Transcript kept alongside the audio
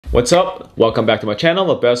What's up? Welcome back to my channel,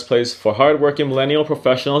 the best place for hardworking millennial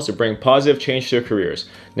professionals to bring positive change to their careers.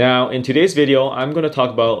 Now, in today's video, I'm going to talk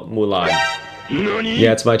about Mulan.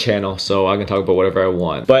 Yeah, it's my channel, so I can talk about whatever I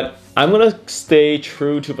want. But I'm going to stay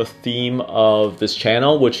true to the theme of this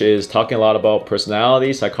channel, which is talking a lot about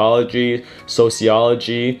personality, psychology,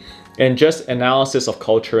 sociology, and just analysis of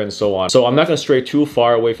culture and so on. So I'm not going to stray too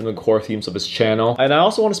far away from the core themes of this channel. And I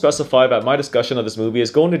also want to specify that my discussion of this movie is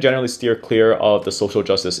going to generally steer clear of the social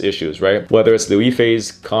justice issues, right? Whether it's Liu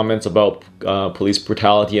Yifei's comments about police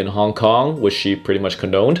brutality in Hong Kong, which she pretty much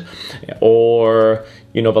condoned, or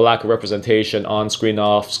the lack of representation on screen,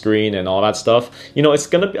 off screen, and all that stuff. I'm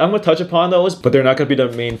gonna touch upon those, but they're not gonna be the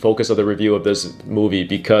main focus of the review of this movie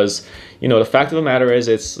because, the fact of the matter is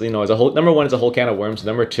it's a whole, number one, it's a whole can of worms.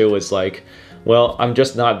 Number two is like, well, I'm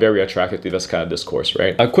just not very attracted to this kind of discourse,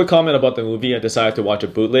 right? A quick comment about the movie. I decided to watch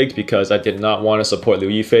it bootlegged because I did not want to support Liu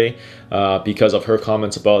Yifei because of her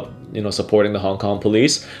comments about, supporting the Hong Kong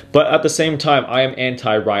police. But at the same time, I am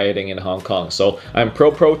anti-rioting in Hong Kong. So I'm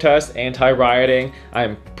pro-protest, anti-rioting.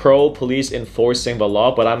 I'm pro-police enforcing the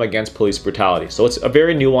law, but I'm against police brutality. So it's a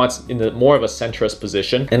very nuanced, more of a centrist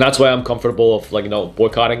position. And that's why I'm comfortable of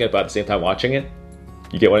boycotting it, but at the same time watching it.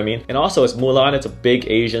 You get what I mean? And also, it's Mulan, it's a big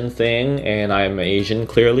Asian thing, and I'm Asian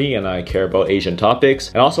clearly, and I care about Asian topics.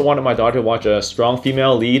 And I also wanted my daughter to watch a strong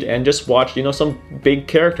female lead and just watch, some big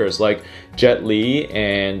characters like Jet Li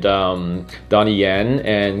and Donnie Yen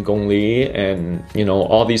and Gong Li and,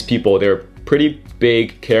 all these people. They're pretty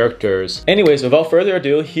big characters. Anyways, without further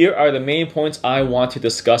ado, here are the main points I want to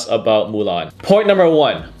discuss about Mulan. Point number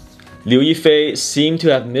one. Liu Yifei seemed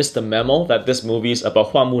to have missed the memo that this movie is about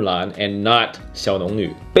Hua Mulan and not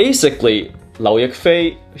Xiaonongnu. Basically, Liu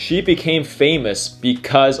Yifei, she became famous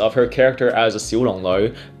because of her character as a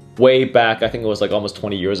Xiulonglou way back, I think it was like almost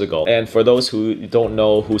 20 years ago. And for those who don't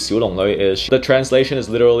know who Xiulonglou is, the translation is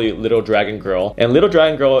literally Little Dragon Girl. And Little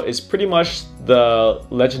Dragon Girl is pretty much the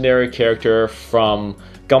legendary character from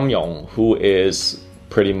Gamyong, who is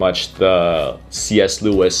pretty much the C.S.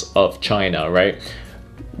 Lewis of China, right?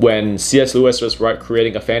 When C.S. Lewis was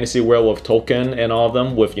creating a fantasy world with Tolkien and all of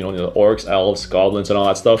them, with the orcs, elves, goblins, and all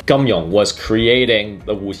that stuff, Gamyong was creating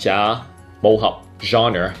the wuxia mohawk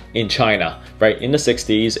genre in China, right, in the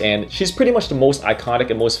 60s, and she's pretty much the most iconic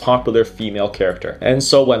and most popular female character. And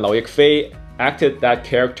so when Liu Yifei acted that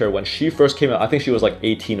character when she first came out, I think she was like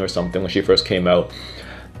 18 or something when she first came out,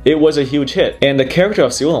 it was a huge hit. And the character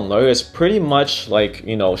of Xiulonglou is pretty much like,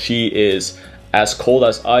 she is as cold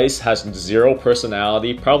as ice, has zero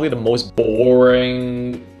personality, probably the most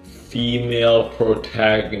boring female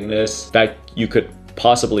protagonist that you could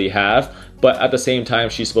possibly have. But at the same time,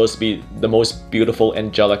 she's supposed to be the most beautiful,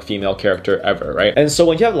 angelic female character ever, right? And so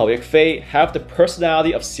when you have Liu Yifei have the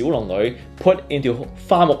personality of Xiulonglou put into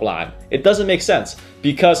Hua Mulan, it doesn't make sense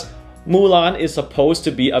because Mulan is supposed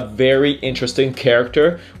to be a very interesting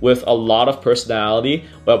character with a lot of personality,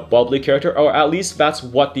 a bubbly character, or at least that's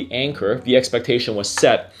what the expectation was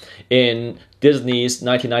set in Disney's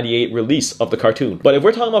 1998 release of the cartoon. But if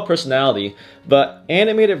we're talking about personality, the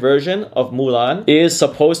animated version of Mulan is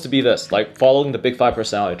supposed to be this, like following the big 5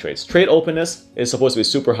 personality traits. Trait openness is supposed to be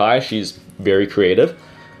super high, she's very creative.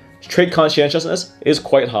 Trait conscientiousness is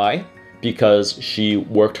quite high, because she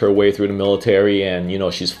worked her way through the military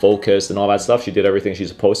and she's focused and all that stuff. She did everything she's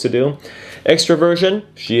supposed to do. Extroversion,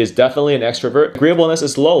 she is definitely an extrovert. Agreeableness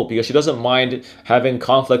is low because she doesn't mind having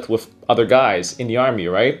conflict with other guys in the army,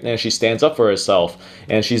 right? And she stands up for herself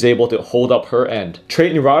and she's able to hold up her end.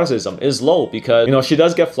 Trait neuroticism is low because she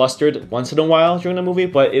does get flustered once in a while during the movie,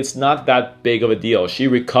 but it's not that big of a deal. She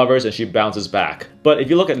recovers and she bounces back. But if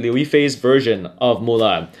you look at Liu Yifei's version of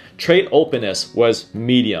Mulan, trait openness was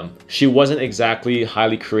medium. She wasn't exactly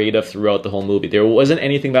highly creative throughout the whole movie. There wasn't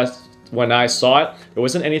anything that's, when I saw it, there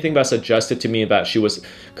wasn't anything that suggested to me that she was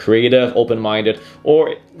creative, open-minded,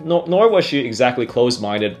 or nor was she exactly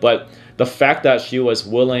closed-minded, but the fact that she was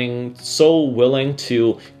so willing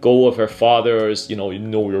to go with her father's, you know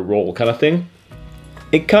your role kind of thing,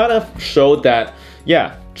 it kind of showed that,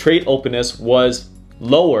 yeah, trait openness was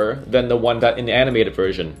lower than the one that in the animated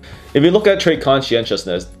version. If you look at trait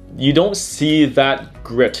conscientiousness, you don't see that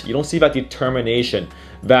grit, you don't see that determination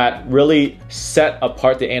that really set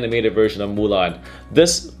apart the animated version of Mulan.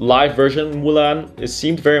 This live version of Mulan, it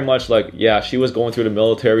seemed very much like, yeah, she was going through the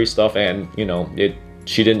military stuff and,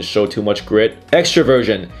 she didn't show too much grit.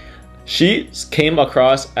 Extroversion. She came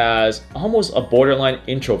across as almost a borderline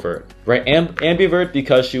introvert, right? Ambivert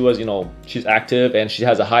because she was, she's active and she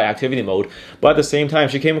has a high activity mode. But at the same time,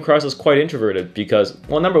 she came across as quite introverted because,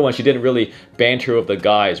 well, number one, she didn't really banter with the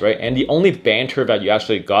guys, right? And the only banter that you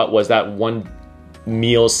actually got was that one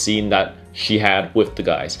meal scene that she had with the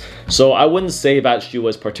guys. So I wouldn't say that she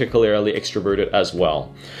was particularly extroverted as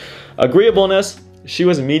well. Agreeableness, she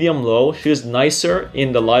was medium low. She was nicer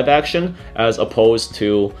in the live action as opposed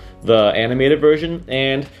to the animated version.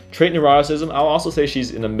 And trait neuroticism, I'll also say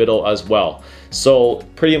she's in the middle as well. So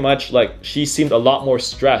pretty much like she seemed a lot more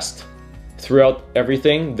stressed throughout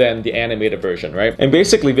everything than the animated version, right? And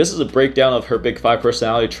basically this is a breakdown of her big 5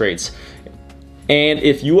 personality traits. And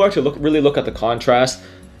if you are to really look at the contrast,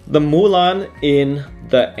 the Mulan in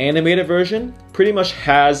the animated version pretty much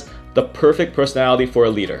has the perfect personality for a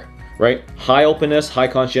leader, right? High openness, high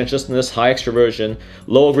conscientiousness, high extroversion,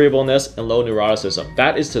 low agreeableness, and low neuroticism.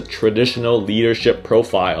 That is the traditional leadership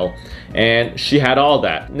profile, and she had all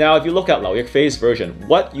that. Now, if you look at Liu Yifei's version,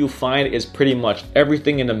 what you find is pretty much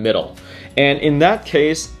everything in the middle. And in that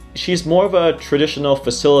case, she's more of a traditional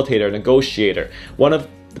facilitator, negotiator, one of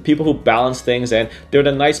the people who balance things, and they're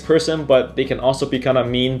the nice person, but they can also be kind of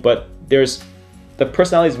mean, but the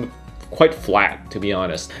personality is quite flat, to be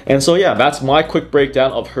honest. And so yeah, that's my quick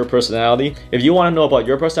breakdown of her personality. If you want to know about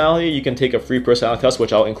your personality, you can take a free personality test,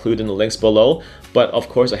 which I'll include in the links below. But of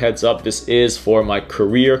course, a heads up, this is for my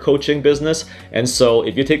career coaching business. And so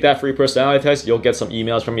if you take that free personality test, you'll get some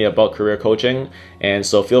emails from me about career coaching. And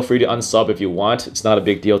so feel free to unsub if you want. It's not a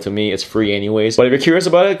big deal to me. It's free anyways. But if you're curious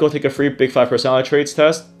about it, go take a free Big 5 personality traits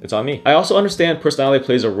test. It's on me. I also understand personality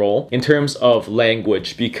plays a role in terms of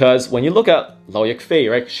language, because when you look at Liu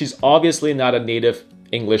Yifei, right, she's obviously not a native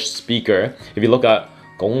English speaker. If you look at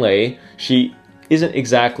Gong Li, she isn't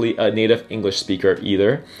exactly a native English speaker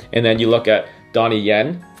either. And then you look at Donnie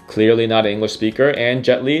Yen, clearly not an English speaker, and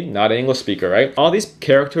Jet Li, not an English speaker, right? All these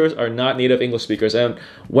characters are not native English speakers, and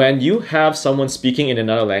when you have someone speaking in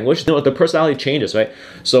another language, you know, the personality changes, right?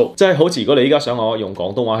 So 即係好似如果你而家想我用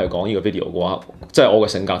廣東話去講呢個 video 嘅話，即係我嘅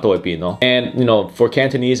性格都會變咯。And you know, for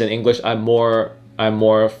Cantonese and English, I'm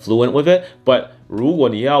more fluent with it. But 如果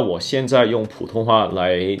你要我现在用普通话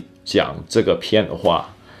来讲这个片的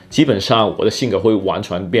话，基本上我的性格会完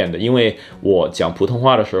全变的，因为我讲普通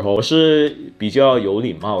话的时候，我是比较有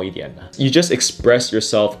礼貌一点的。You just express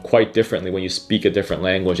yourself quite differently when you speak a different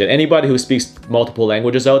language. And anybody who speaks multiple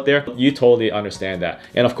languages out there, you totally understand that.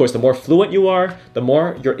 And of course, the more fluent you are, the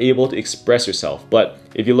more you're able to express yourself. But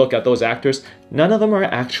if you look at those actors, none of them are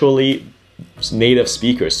actually native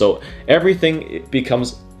speakers. So everything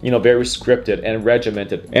becomes, you know, very scripted and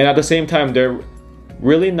regimented. And at the same time, they're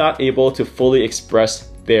really not able to fully express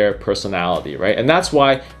their personality, right? And that's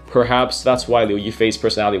why, perhaps that's why Liu Yifei's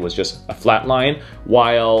personality was just a flat line,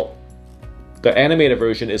 while the animated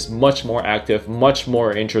version is much more active, much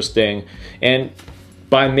more interesting. And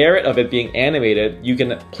by merit of it being animated, you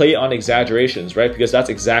can play on exaggerations, right? Because that's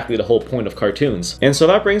exactly the whole point of cartoons. And so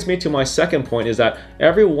that brings me to my second point, is that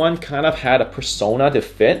everyone kind of had a persona to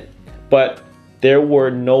fit, but there were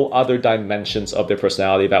no other dimensions of their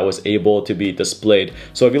personality that was able to be displayed.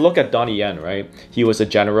 So if you look at Donnie Yen, right? He was a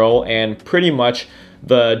general, and pretty much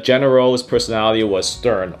the general's personality was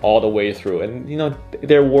stern all the way through. And you know,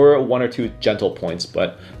 there were 1 or 2 gentle points,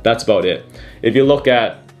 but that's about it. If you look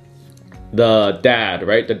at the dad,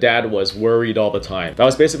 right? The dad was worried all the time. That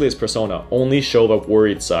was basically his persona, only show the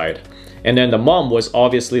worried side. And then the mom was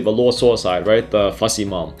obviously the Luo side, right? The fussy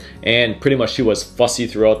mom. And pretty much she was fussy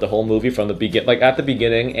throughout the whole movie, from the at the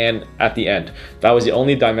beginning and at the end. That was the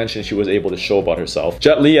only dimension she was able to show about herself.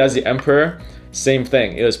 Jet Li as the emperor, same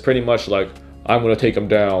thing. It was pretty much like, I'm gonna take him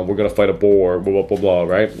down, we're gonna fight a boar, blah, blah, blah, blah,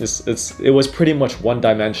 right? It was pretty much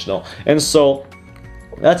one-dimensional. And so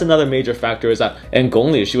that's another major factor, is that, and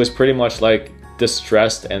Gong Li, she was pretty much like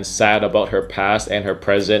distressed and sad about her past and her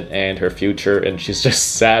present and her future, and she's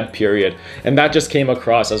just sad, period. And that just came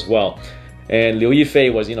across as well. And Liu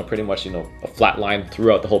Yifei was, you know, pretty much, you know, a flat line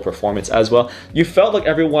throughout the whole performance as well. You felt like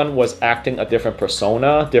everyone was acting a different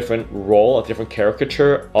persona, different role, a different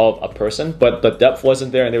caricature of a person, but the depth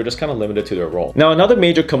wasn't there, and they were just kind of limited to their role. Now, another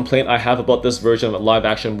major complaint I have about this version of live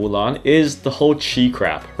action Mulan is the whole chi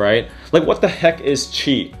crap, right? Like, what the heck is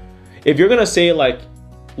chi? If you're gonna say like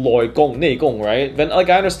Loi Gong, Nei Gong, right? Then like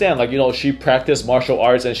I understand, like, you know, she practiced martial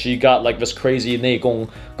arts and she got like this crazy Nei Gong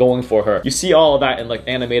going for her. You see all of that in like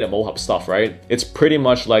animated mohawk stuff, right? It's pretty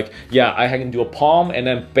much like, yeah, I can do a palm and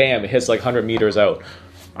then bam, it hits like 100 meters out.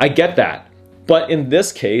 I get that. But in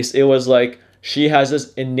this case, it was like she has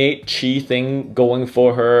this innate chi thing going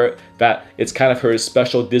for her, that it's kind of her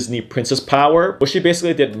special Disney princess power, which she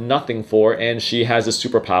basically did nothing for, and she has a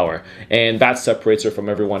superpower, and that separates her from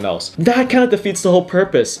everyone else. That kind of defeats the whole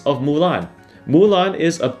purpose of Mulan. Mulan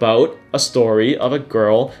is about a story of a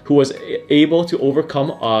girl who was able to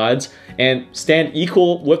overcome odds and stand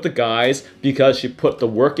equal with the guys because she put the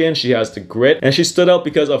work in, she has the grit, and she stood out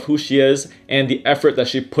because of who she is and the effort that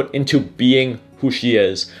she put into being who she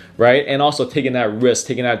is, right? And also taking that risk,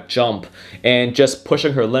 taking that jump, and just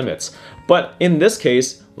pushing her limits. But in this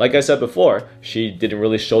case, like I said before, she didn't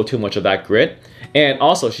really show too much of that grit. And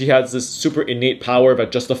also, she has this super innate power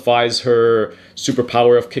that justifies her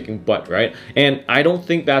superpower of kicking butt, right? And I don't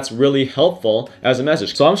think that's really helpful as a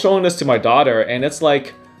message. So I'm showing this to my daughter, and it's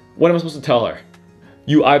like, what am I supposed to tell her?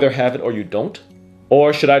 You either have it or you don't?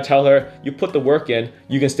 Or should I tell her, you put the work in,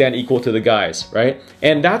 you can stand equal to the guys, right?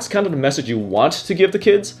 And that's kind of the message you want to give the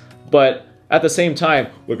kids, but at the same time,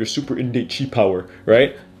 with your super innate chi power,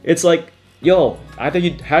 right? It's like, yo, either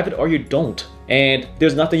you have it or you don't. And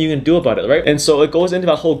there's nothing you can do about it, right? And so it goes into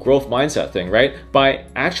that whole growth mindset thing, right? By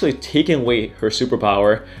actually taking away her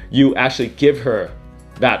superpower, you actually give her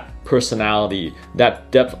that personality, that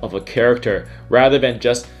depth of a character, rather than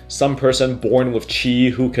just some person born with chi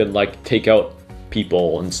who can like take out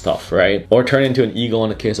people and stuff, right? Or turn into an eagle in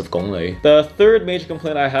the case of Gong Li. The third major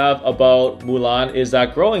complaint I have about Mulan is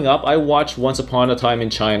that growing up, I watched Once Upon a Time in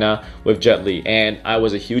China with Jet Li, and I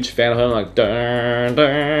was a huge fan of him, like dun,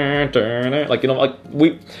 dun, dun, dun. Like, you know,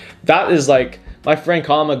 like that is like, my friend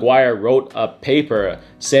Colin McGuire wrote a paper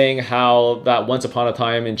saying how that Once Upon a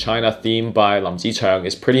Time in China theme by Lam Zichang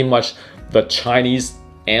is pretty much the Chinese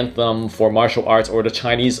anthem for martial arts, or the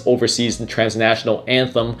Chinese overseas and transnational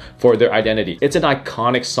anthem for their identity. It's an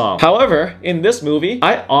iconic song. However, in this movie,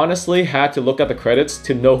 I honestly had to look at the credits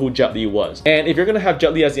to know who Jet Li was. And if you're gonna have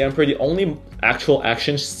Jet Li as the emperor, the only actual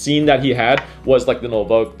action scene that he had was like, you know,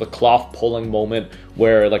 the cloth pulling moment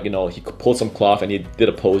where, like, you know, he pulled some cloth and he did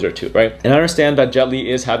a pose or two, right? And I understand that Jet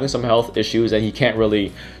Li is having some health issues and he can't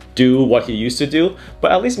really do what he used to do,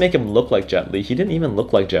 but at least make him look like Jet Li. He didn't even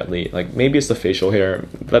look like Jet Li. Like, maybe it's the facial hair,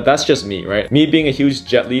 but that's just me, right? Me being a huge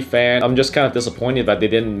Jet Li fan, I'm just kind of disappointed that they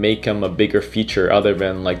didn't make him a bigger feature other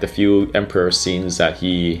than like the few emperor scenes that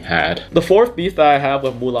he had. The fourth beef that I have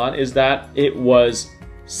with Mulan is that it was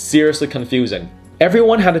seriously confusing.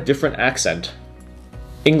 Everyone had a different accent.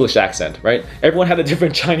 English accent, right? Everyone had a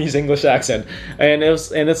different Chinese English accent, and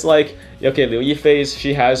it's like, okay, Liu Yifei's,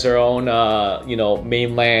 she has her own you know,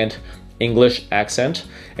 mainland English accent,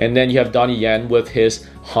 and then you have Donnie Yen with his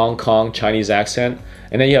Hong Kong Chinese accent,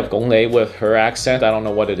 and then you have Gong Li with her accent, I don't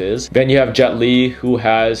know what it is. Then you have Jet Li, who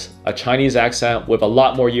has a Chinese accent with a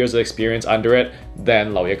lot more years of experience under it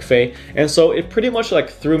than Lao Yifei, and so it pretty much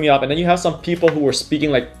like threw me off. And then you have some people who were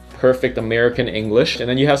speaking like perfect American English, and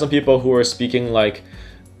then you have some people who are speaking like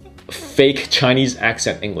fake Chinese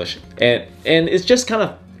accent English, and it just kind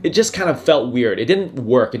of felt weird. It didn't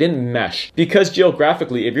work, it didn't mesh, because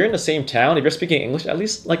geographically, if you're in the same town, if you're speaking English, at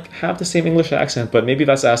least like have the same English accent, but maybe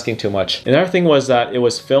that's asking too much. Another thing was that it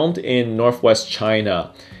was filmed in northwest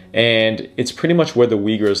China, and it's pretty much where the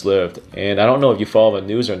Uyghurs lived. And I don't know if you follow the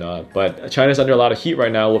news or not, but China's under a lot of heat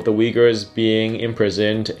right now with the Uyghurs being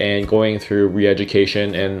imprisoned and going through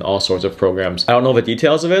re-education and all sorts of programs. I don't know the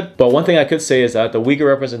details of it, but one thing I could say is that the Uyghur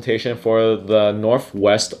representation for the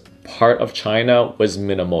northwest part of China was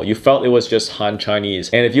minimal. You felt it was just Han Chinese.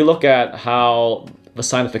 And if you look at how the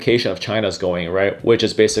sinification of China is going, right, which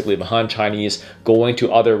is basically the Han Chinese going to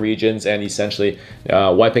other regions and essentially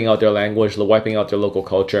wiping out their language, wiping out their local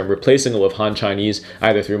culture, and replacing it with Han Chinese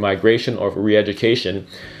either through migration or re-education.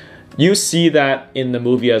 You see that in the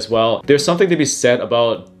movie as well. There's something to be said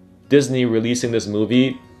about Disney releasing this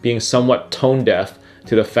movie being somewhat tone deaf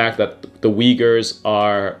to the fact that the Uyghurs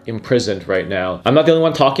are imprisoned right now. I'm not the only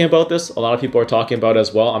one talking about this. A lot of people are talking about it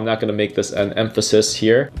as well. I'm not going to make this an emphasis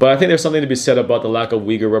here, but I think there's something to be said about the lack of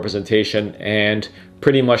Uyghur representation and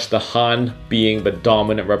pretty much the Han being the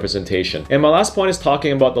dominant representation. And my last point is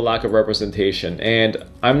talking about the lack of representation. And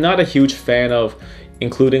I'm not a huge fan of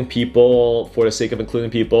including people for the sake of including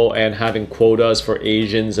people and having quotas for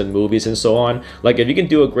Asians in movies and so on. Like, if you can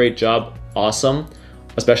do a great job, awesome,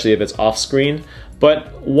 especially if it's off screen.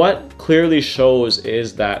 But what clearly shows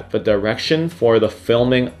is that the direction for the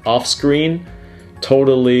filming off screen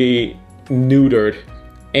totally neutered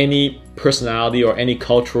any personality or any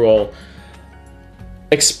cultural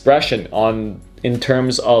expression in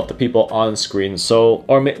terms of the people on screen. So,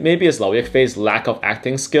 or maybe it's Lao Yifei's lack of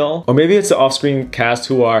acting skill, or maybe it's the off-screen cast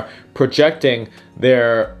who are projecting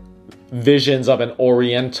their visions of an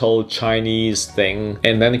Oriental Chinese thing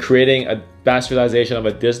and then creating a bastardization of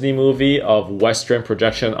a Disney movie of Western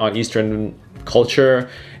projection on Eastern culture,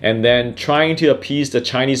 and then trying to appease the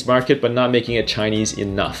Chinese market but not making it Chinese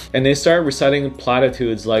enough. And they start reciting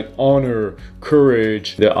platitudes like honor,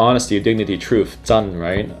 courage, the honesty, dignity, truth, 真,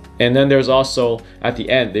 right? And then there's also, at the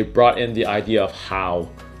end, they brought in the idea of how,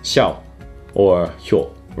 孝, or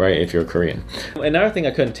효, right, if you're Korean. Another thing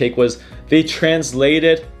I couldn't take was they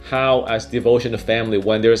translated how as devotion to family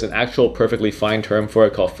when there's an actual perfectly fine term for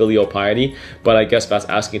it called filial piety, but I guess that's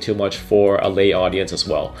asking too much for a lay audience as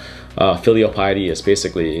well. Filial piety is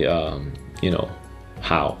basically, you know,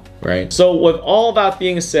 how, right? So with all that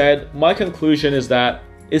being said, my conclusion is that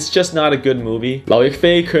it's just not a good movie. Lau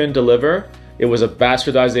Yifei couldn't deliver. It was a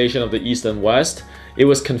bastardization of the East and West. It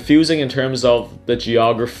was confusing in terms of the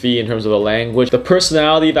geography, in terms of the language. The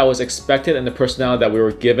personality that was expected and the personality that we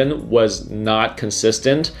were given was not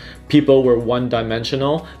consistent. People were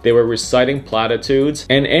one-dimensional. They were reciting platitudes,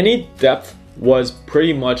 and any depth was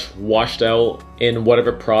pretty much washed out in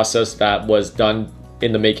whatever process that was done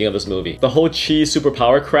in the making of this movie. The whole chi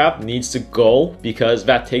superpower crap needs to go because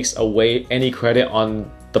that takes away any credit on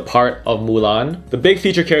the part of Mulan. The big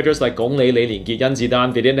feature characters like Gong Li, Yan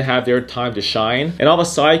Zidan, they didn't have their time to shine. And all the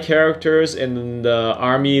side characters in the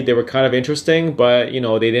army, they were kind of interesting, but you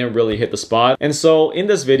know, they didn't really hit the spot. And so in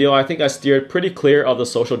this video, I think I steered pretty clear of the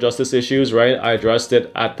social justice issues, right? I addressed it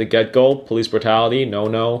at the get-go. Police brutality,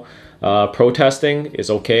 no. Protesting is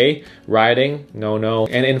okay, rioting, no,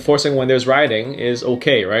 and enforcing when there's rioting is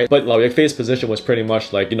okay, right? But Lau Yifei's position was pretty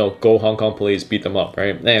much like, you know, go Hong Kong police, beat them up,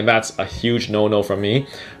 right? And that's a huge no from me.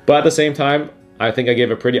 But at the same time, I think I gave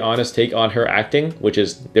a pretty honest take on her acting, which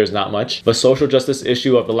is there's not much. The social justice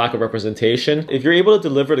issue of the lack of representation, if you're able to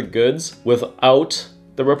deliver the goods without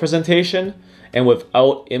the representation and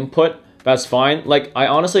without input, that's fine. Like, I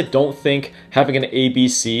honestly don't think having an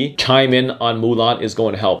ABC chime in on Mulan is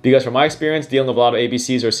going to help. Because from my experience, dealing with a lot of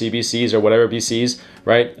ABCs or CBCs or whatever BCs,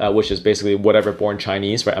 right, which is basically whatever born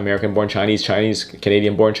Chinese, right, American-born Chinese,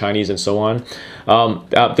 Canadian-born Chinese, and so on,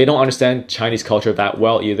 they don't understand Chinese culture that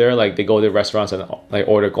well either. Like, they go to restaurants and like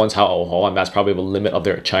order 光炒牛河, and that's probably the limit of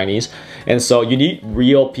their Chinese. And so you need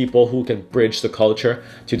real people who can bridge the culture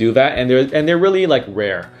to do that, and they're really like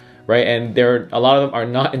rare. Right, and a lot of them are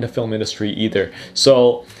not in the film industry either.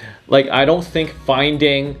 So, like, I don't think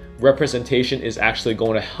finding representation is actually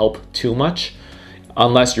going to help too much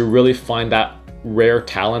unless you really find that rare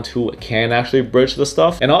talent who can actually bridge the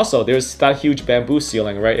stuff. And also, there's that huge bamboo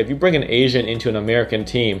ceiling, right? If you bring an Asian into an American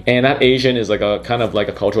team, and that Asian is like a kind of like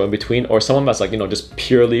a cultural in between, or someone that's like, you know, just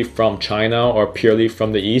purely from China or purely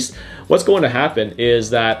from the East, what's going to happen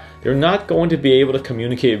is that they're not going to be able to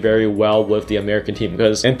communicate very well with the American team.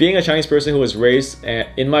 And being a Chinese person who was raised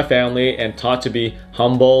in my family and taught to be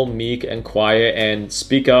humble, meek, and quiet and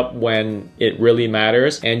speak up when it really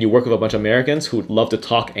matters, and you work with a bunch of Americans who love to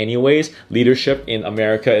talk anyways, leadership in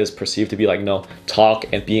America is perceived to be like, no, talk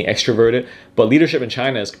and being extroverted, but leadership in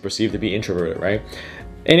China is perceived to be introverted, right?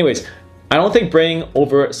 Anyways, I don't think bringing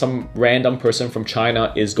over some random person from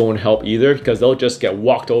China is going to help either, because they'll just get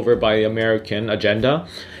walked over by the American agenda.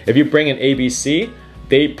 If you bring an ABC,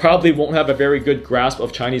 they probably won't have a very good grasp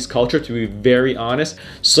of Chinese culture, to be very honest.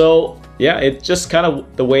 So yeah, it's just kind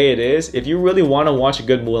of the way it is. If you really want to watch a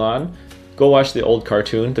good Mulan, go watch the old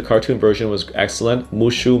cartoon. The cartoon version was excellent.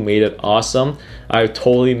 Mushu made it awesome. I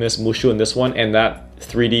totally miss Mushu in this one, and that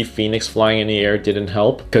 3D phoenix flying in the air didn't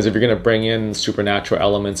help, because if you're gonna bring in supernatural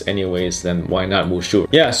elements anyways, then why not Mushu?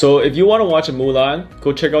 Yeah, so if you want to watch a Mulan,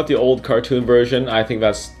 go check out the old cartoon version. I think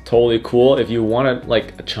that's totally cool. If you wanted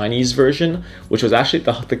like a Chinese version, which was actually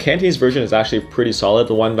the Cantonese version is actually pretty solid,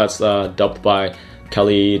 the one that's dubbed by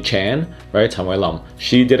Kelly Chan, right? Tam Wai Lam.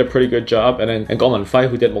 She did a pretty good job, and then Gong Li,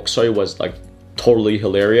 who did Moksoi, was like totally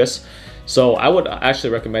hilarious. So I would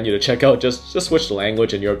actually recommend you to check out, just switch the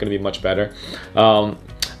language and you're going to be much better.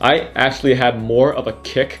 I actually had more of a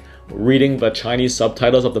kick reading the Chinese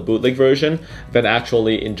subtitles of the bootleg version than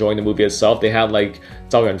actually enjoying the movie itself. They had like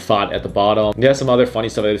Zhao Yuanfat at the bottom. They had some other funny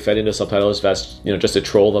stuff that they fed into subtitles that's, you know, just to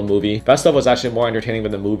troll the movie. That stuff was actually more entertaining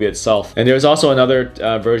than the movie itself. And there's also another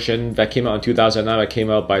version that came out in 2009 that came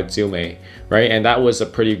out by Zumei, right? And that was a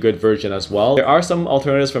pretty good version as well. There are some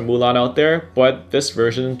alternatives for Mulan out there, but this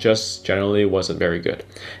version just generally wasn't very good.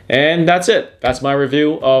 And that's it. That's my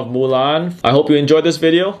review of Mulan. I hope you enjoyed this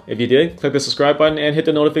video. If you did, click the subscribe button and hit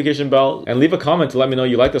the notification bell, and leave a comment to let me know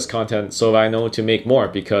you like this content so I know to make more,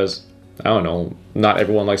 because I don't know, not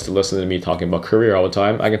everyone likes to listen to me talking about career all the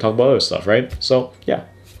time. I can talk about other stuff, right? So yeah,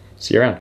 see you around.